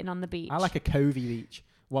like eating on the beach. I like a covey beach,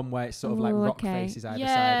 one where it's sort of like Ooh, rock okay. faces either Yeah,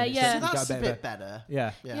 side. and it's yeah. So you've got that's a bit bit of better.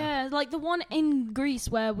 yeah. Yeah, like the one in Greece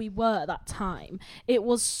where we were at that time, it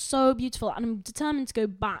was so beautiful, and I'm determined to go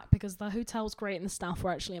back because the hotel was great and the staff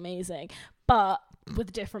were actually amazing, but with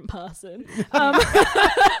a different person.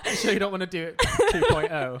 So you don't want to do it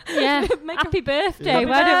 2.0. yeah. Make Happy birthday! Happy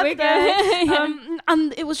Why don't we birthday. go?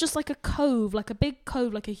 And it was just like a cove, like a big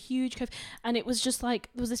cove, like a huge cove, and it was just like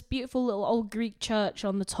there was this beautiful little old Greek church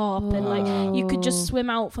on the top, and like you could just swim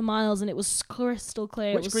out for miles, and it was crystal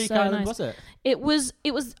clear. Which it was Greek so island nice. was it?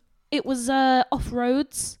 It was off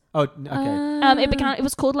roads. Oh, okay. It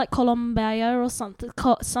was called like Colombia or something,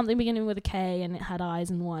 something beginning with a K, and it had I's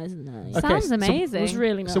and Y's and N's. Okay, Sounds so- amazing. It was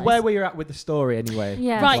really nice. So where were you at with the story anyway?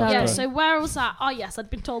 Yeah, Right, sorry. yeah. So where was that? Oh yes, I'd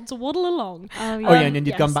been told to waddle along. Oh Oh yeah, and then you'd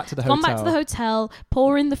yes. gone back to the hotel. Gone back to the hotel,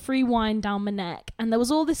 pouring the free wine down my neck, and there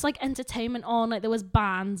was all this like entertainment on, like there was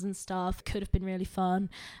bands and stuff. Could have been really fun,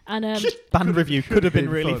 and Band review could have been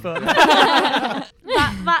really fun.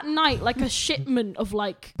 that night, like a shipment of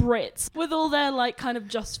like Brits with all their like kind of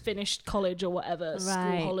just finished college or whatever school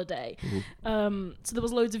Right. holiday. So there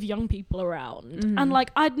was loads of young people around, Mm. and like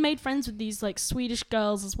I'd made friends with these like Swedish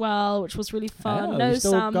girls as well, which was really fun. Oh, no you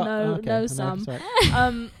still Sam, got- no okay, no no, Sam.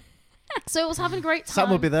 sorry. So it was having a great time. Sam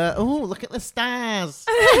will be there. Oh, look at the stars.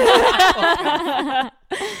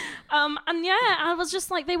 And yeah, I was just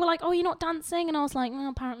like, they were like, oh, you're not dancing? And I was like, well,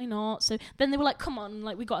 apparently not. So then they were like, come on,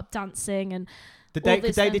 like we got up dancing. And Did all they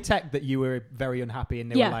this, detect that you were very unhappy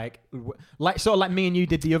and they Yeah. were like sort of like me and you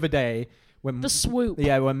did the other day when the swoop.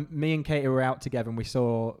 yeah, when me and Katie were out together and we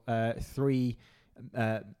saw three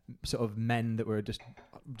sort of men that were just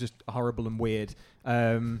horrible and weird.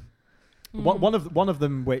 One of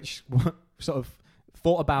them which sort of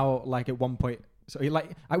thought about like at one point. So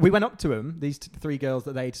we went up to them, these three girls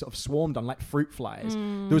that they'd sort of swarmed on like fruit flies.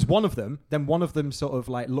 There was one of them. Then one of them sort of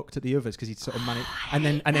like looked at the others because he'd sort of managed. And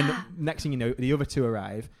then next thing you know, the other two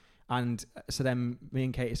arrive. And so then me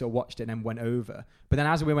and Katie sort of watched it and then went over. But then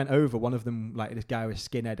as we went over, one of them, like this guy with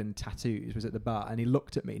skinhead and tattoos, was at the bar and he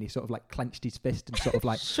looked at me and he sort of like clenched his fist and sort of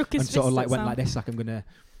like Shook his and sort of fist like at went Sam. like this, like I'm gonna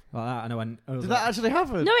like that. And I went. Did that actually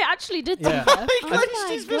happen? No, it actually did. Yeah. Yeah. He clenched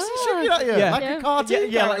his fist and shook it at you Yeah. like Yeah. a cartoon.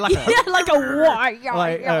 Yeah, like Yeah, like a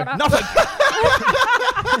war. nothing.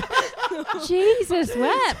 Jesus,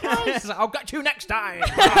 where? It's like, I'll get you next time.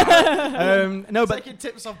 No, but Taking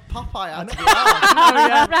tips off Popeye out to the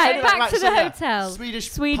Right, back to so the yeah, hotel.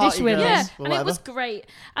 Swedish women. girls, Yeah, or and it whatever. was great.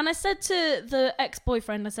 And I said to the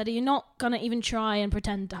ex-boyfriend, I said, "Are you not gonna even try and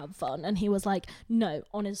pretend to have fun?" And he was like, "No,"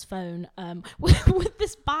 on his phone, with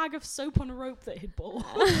this bag of soap on a rope that he'd bought.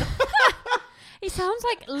 He sounds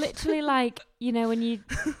like literally like, you know, when your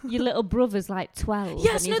little brother's like 12.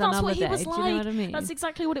 Yes, and no, he's on that's what he holiday. was Do you know like. what I mean? That's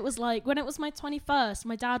exactly what it was like. When it was my 21st,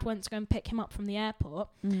 my dad went to go and pick him up from the airport,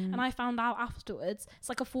 and I found out afterwards, it's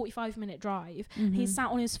like a 45-minute drive. He sat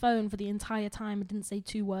on his phone for the entire time and didn't say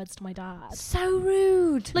 2 words to my dad. So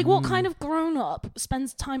rude. Like, what kind of grown-up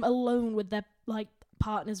spends time alone with their, like,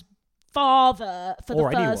 partner's father for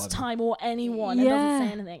Or the anyone. first time, or anyone, and doesn't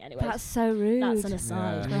say anything anyway? That's so rude. That's an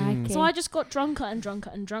aside. Yeah. Crikey. So I just got drunker and drunker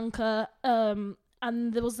and drunker. And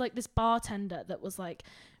there was like this bartender that was like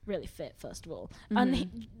really fit, first of all.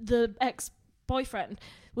 And the ex-boyfriend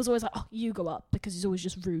was always like, "Oh, you go up," because he's always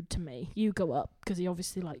just rude to me. You go up because he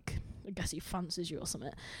obviously, like, I guess he fancies you or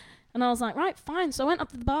something. And I was like, right, fine. So I went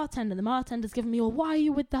up to the bartender. The bartender's giving me all, "Why are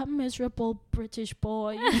you with that miserable British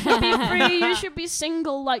boy? You should be free. You should be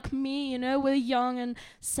single like me. You know, we're young and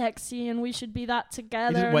sexy and we should be that together."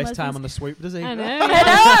 he doesn't and waste lesbians." time on the swoop, does he? I know.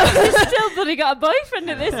 He's still bloody got a boyfriend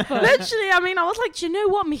at this point. Literally, I mean, I was like, "Do you know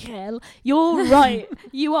what, Michael? You're right.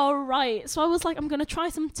 You are right." So I was like, "I'm going to try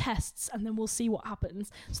some tests and then we'll see what happens."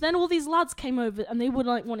 So then all these lads came over and they were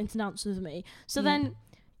like wanting to dance with me. So then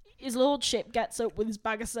his lordship gets up with his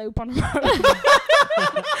bag of soap on a rope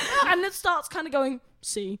and it starts kind of going,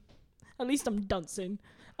 "See, at least I'm dancing."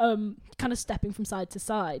 Kind of stepping from side to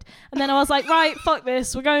side. And then I was like, right, fuck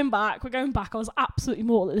this, we're going back. I was absolutely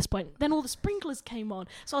mortal at this point. Then all the sprinklers came on.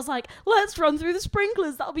 So I was like, let's run through the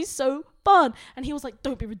sprinklers. That'll be so fun. And he was like,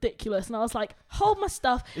 "Don't be ridiculous." And I was like, hold my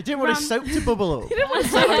stuff. He didn't want his soap to bubble up. He didn't want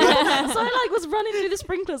to say it. So I like was running through the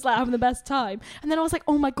sprinklers, like having the best time. And then I was like,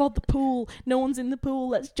 "Oh my god, the pool! No one's in the pool.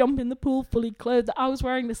 Let's jump in the pool fully clothed." I was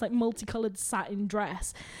wearing this like multicolored satin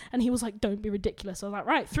dress, and he was like, "Don't be ridiculous." So I was like,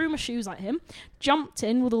 right, threw my shoes at him, jumped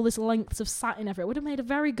in with all this lengths of satin everywhere. It would have made a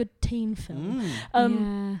very good teen film.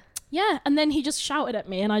 Yeah, and then he just shouted at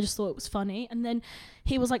me, and I just thought it was funny. And then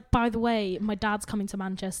he was like, "By the way, my dad's coming to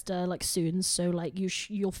Manchester like soon, so like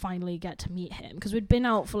you'll finally get to meet him." Because we'd been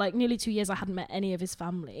out for like nearly 2 years. I hadn't met any of his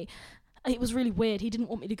family. It was really weird. He didn't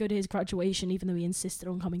want me to go to his graduation, even though he insisted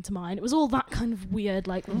on coming to mine. It was all that kind of weird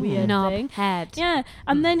thing. Head. Yeah,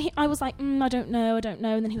 and then I was like, I don't know. And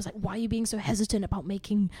then he was like, "Why are you being so hesitant about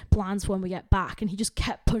making plans for when we get back?" And he just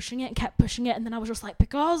kept pushing it. And then I was just like,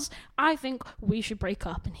 "Because I think we should break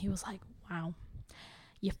up." And he was like, "Wow,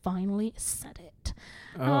 you finally said it."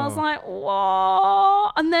 And I was like,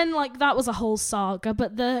 "What?" And then like that was a whole saga.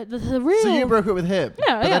 But the real... So you broke up with him,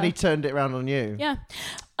 Yeah, but then he turned it around on you. Yeah.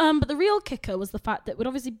 But the real kicker was the fact that we'd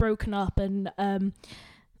obviously broken up and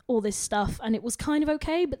all this stuff, and it was kind of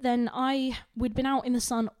okay, but then we'd been out in the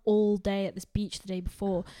sun all day at this beach the day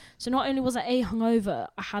before. So not only was I hungover,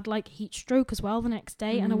 I had like heat stroke as well the next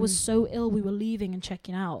day, and I was so ill we were leaving and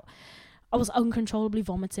checking out. I was uncontrollably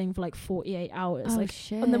vomiting for like 48 hours.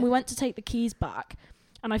 Shit. And then we went to take the keys back,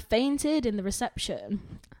 and I fainted in the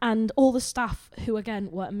reception, and all the staff, who again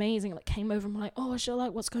were amazing, like came over and were like, "Oh, sure,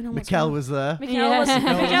 like what's going on?" Mikkel was there.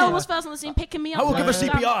 Miguel was first on the scene, picking me up. I will give her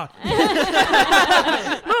CPR.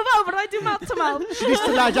 Move over, I do mouth to mouth. She needs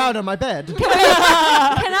to lie down on my bed. Can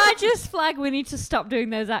I just flag we need to stop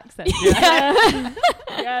doing those accents?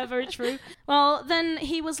 Yeah, very true. Well, then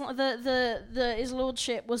he was like, his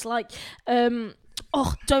lordship was like,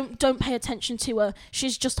 "Oh, don't pay attention to her.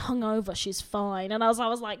 She's just hungover. She's fine." And I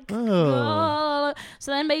was like, "Oh."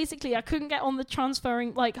 So then basically I couldn't get on the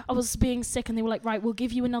transferring. Like I was being sick, and they were like, "Right, we'll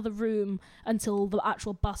give you another room until the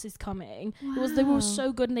actual bus is coming." They were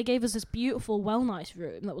so good, and they gave us this beautiful, nice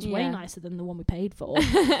room that was way nicer than the one we paid for.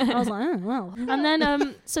 And I was like, "Oh well." And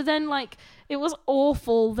then so then like it was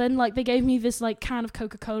awful. Then like they gave me this like can of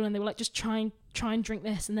Coca-Cola, and they were like, "Just try and drink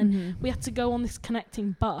this." And then we had to go on this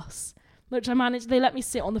connecting bus, which I managed. They let me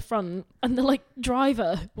sit on the front, and the like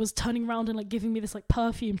driver was turning around and like giving me this like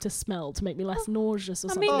perfume to smell to make me less nauseous or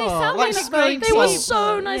something. I mean, they Oh, sound like like a smelling great They were salt.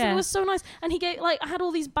 so nice. Yeah. They were so nice. And he gave like I had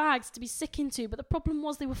all these bags to be sick into, but the problem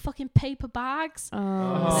was they were fucking paper bags.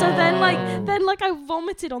 Oh. So then like I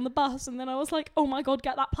vomited on the bus, and then I was like, "Oh my god,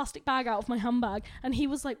 get that plastic bag out of my handbag." And he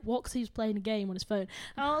was like, "What?" 'Cause he was playing a game on his phone.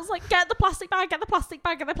 And I was like, "Get the plastic bag, get the plastic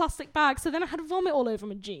bag, get the plastic bag." So then I had vomit all over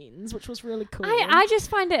my jeans, which was really cool. I just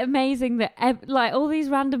find it amazing that like all these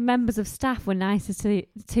random members of staff were nicer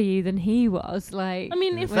to you than he was. Like, I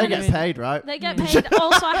mean, if They get paid, right? They get Yeah. paid.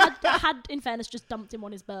 Also, I had, in fairness, just dumped him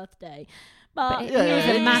on his birthday. But he Yeah, was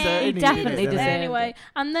yeah, a he man. deserved- He he definitely deserved it. deserved anyway, it.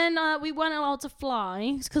 and then we weren't allowed to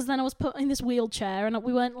fly because then I was put in this wheelchair and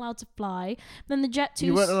we weren't allowed to fly. Then the Jet 2...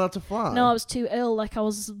 You weren't allowed to fly? No, I was too ill. Like, I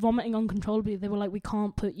was vomiting uncontrollably. They were like, we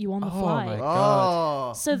can't put you on the Oh flight. my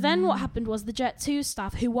Oh. So then what happened was the Jet 2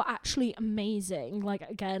 staff, who were actually amazing, like,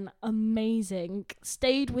 again, amazing,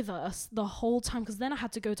 stayed with us the whole time, because then I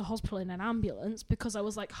had to go to hospital in an ambulance because I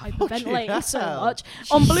was, like, hyperventilating so hell. much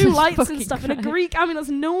on blue Jesus lights and fucking stuff in a Christ. Greek ambulance.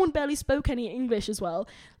 No one barely spoke any English as well.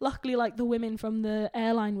 Luckily, like, the women from the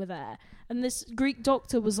airline were there. And this Greek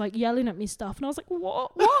doctor was, like, yelling at me stuff. And I was like,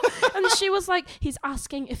 what? And she was like, he's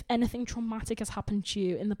asking if anything traumatic has happened to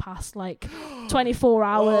you in the past, like, 24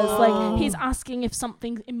 hours. Oh. Like, he's asking if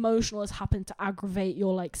something emotional has happened to aggravate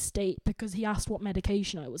your, like, state, because he asked what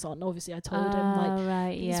medication I was on. Obviously, I told him, like,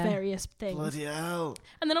 right, these various things. Bloody hell.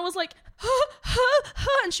 And then I was like,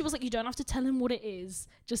 and she was like, you don't have to tell him what it is.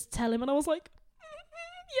 Just tell him. And I was like,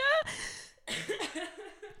 yeah.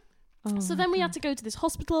 So then we had to go to this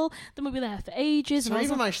hospital. Then we were there for ages. So and I I was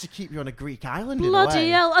even like, managed to keep you on a Greek island in a bloody way.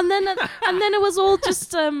 hell! And then it was all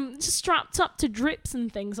just strapped up to drips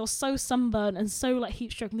and things. I was so sunburned and so like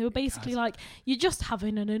heat stroke. And they were basically like, "You're just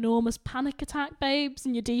having an enormous panic attack, babes,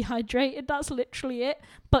 and you're dehydrated. That's literally it.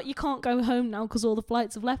 But you can't go home now because all the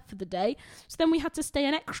flights have left for the day." So then we had to stay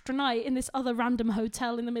an extra night in this other random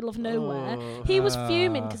hotel in the middle of nowhere. Oh. He was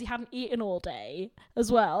fuming because he hadn't eaten all day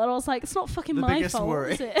as well, and I was like, "It's not fucking The my biggest fault,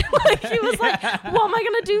 worry. is it?" Like, he was like, "What am I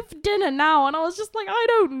gonna do for dinner now?" And I was just like, "I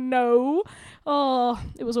don't know." Oh,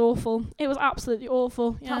 it was awful. It was absolutely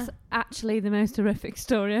awful. Yeah. That's actually the most horrific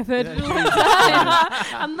story I've heard.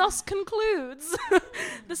 And thus concludes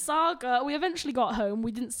the saga. We eventually got home.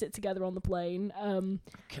 We didn't sit together on the plane. Fucking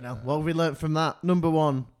hell. What have we learnt from that? Number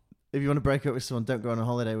one, if you want to break up with someone, don't go on a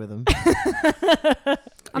holiday with them.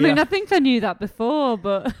 I mean, Yeah. I think I knew that before,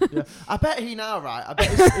 but Yeah. I bet he now, right? I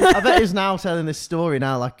bet he's now telling this story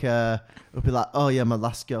now, like, it'll be like, oh yeah, my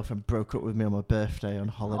last girlfriend broke up with me on my birthday on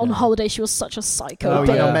holiday. On holiday, she was such a psycho Oh, Oh, bitch.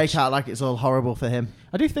 yeah. yeah. Make out like it's all horrible for him.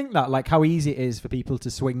 I do think that, like, how easy it is for people to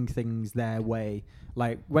swing things their way.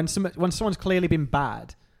 Like, when someone's clearly been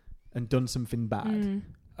bad and done something bad,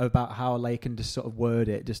 about how they can just sort of word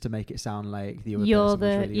it just to make it sound like the other you're person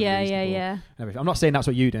was the really yeah. unreasonable and everything. I'm not saying that's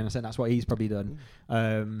what you're doing. I'm saying that's what he's probably done.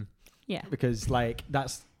 Yeah. Because like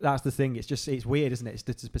that's the thing. It's weird, isn't it? It's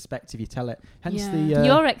just the perspective you tell it. Hence Yeah. the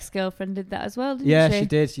Your ex-girlfriend did that as well, didn't yeah, she? she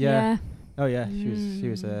did. Yeah. Oh yeah, she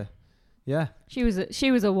was yeah. She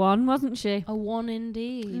was a one, wasn't she? A one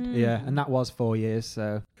indeed. Yeah, and that was 4 years.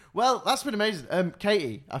 So Well, that's been amazing.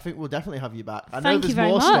 Katie, I think we'll definitely have you back. I know Thank you there's very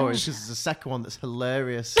more much. stories because there's a second one that's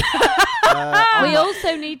hilarious. We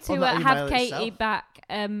also need to on that have email Katie itself. back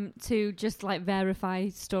to just like verify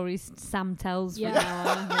stories Sam tells from Yeah. now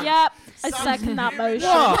on. Yep, I Sam's second that motion.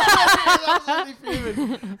 Absolutely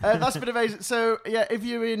fuming. That's been amazing. So, yeah, if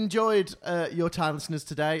you enjoyed your time, listeners,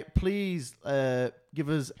 today, please give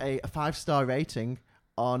us a 5-star rating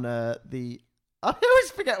on the... I always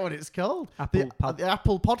forget what it's called. Apple the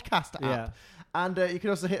Apple Podcast app. yeah. And you can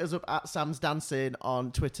also hit us up at Sam's Dancing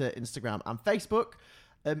on Twitter, Instagram, and Facebook.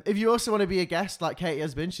 If you also want to be a guest, like Katie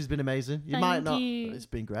has been, she's been amazing. You might Thank not. you. It's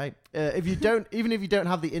been great. If you don't, even if you don't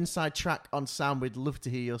have the inside track on Sam, we'd love to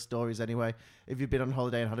hear your stories anyway. If you've been on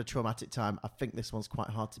holiday and had a traumatic time, I think this one's quite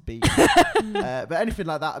hard to beat. But anything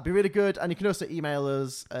like that would be really good. And you can also email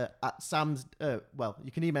us at Sam's. Well,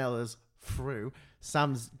 you can email us through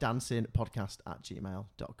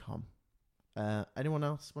samsdancingpodcast@gmail.com. Anyone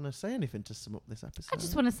else want to say anything to sum up this episode? I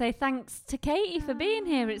just want to say thanks to Katie for being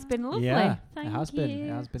here. It's been lovely. Yeah, Thank it has been. you. It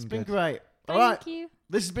has been It's good. been great. All Thank right, you.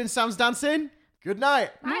 this has been Sam's Dancing. Good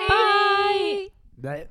night. Bye. Bye.